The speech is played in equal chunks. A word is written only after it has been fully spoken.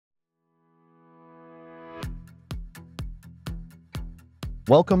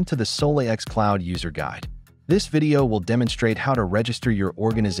Welcome to the SolaXCloud User Guide. This video will demonstrate how to register your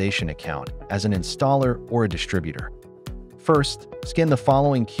organization account as an installer or a distributor. First, scan the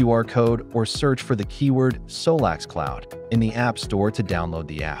following QR code or search for the keyword SolaXCloud in the App Store to download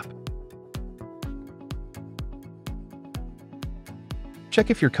the app. Check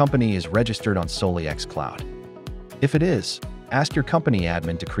if your company is registered on SolaXCloud. If it is, ask your company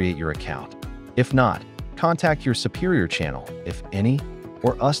admin to create your account. If not, contact your superior channel, if any,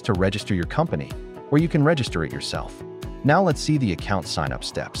 or us to register your company, or you can register it yourself. Now let's see the account sign-up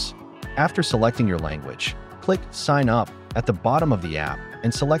steps. After selecting your language, click Sign Up at the bottom of the app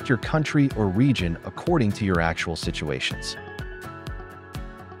and select your country or region according to your actual situations.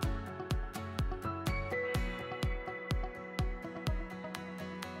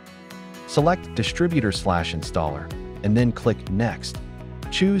 Select Distributor/Installer and then click Next.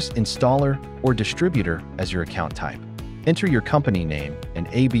 Choose Installer or Distributor as your account type. Enter your company name and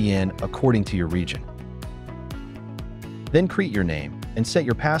ABN according to your region. Then create your name and set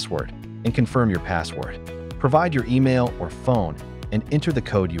your password and confirm your password. Provide your email or phone and enter the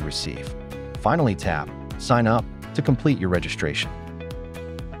code you receive. Finally, tap Sign Up to complete your registration.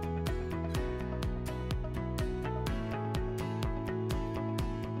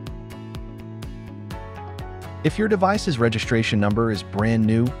 If your device's registration number is brand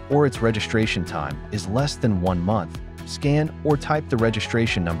new or its registration time is less than 1 month, scan or type the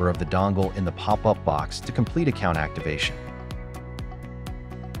registration number of the dongle in the pop-up box to complete account activation.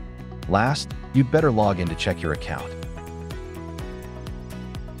 Last, you'd better log in to check your account.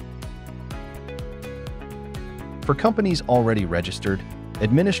 For companies already registered,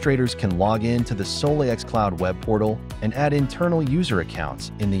 administrators can log in to the SolaXCloud web portal and add internal user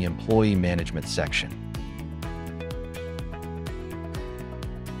accounts in the Employee Management section.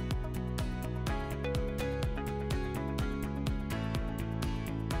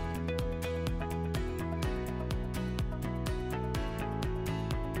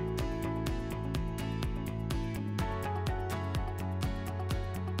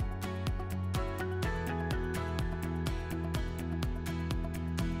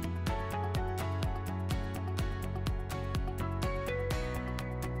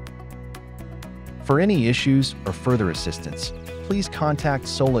 For any issues or further assistance, please contact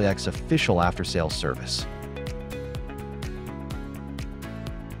SolaX official after-sales service.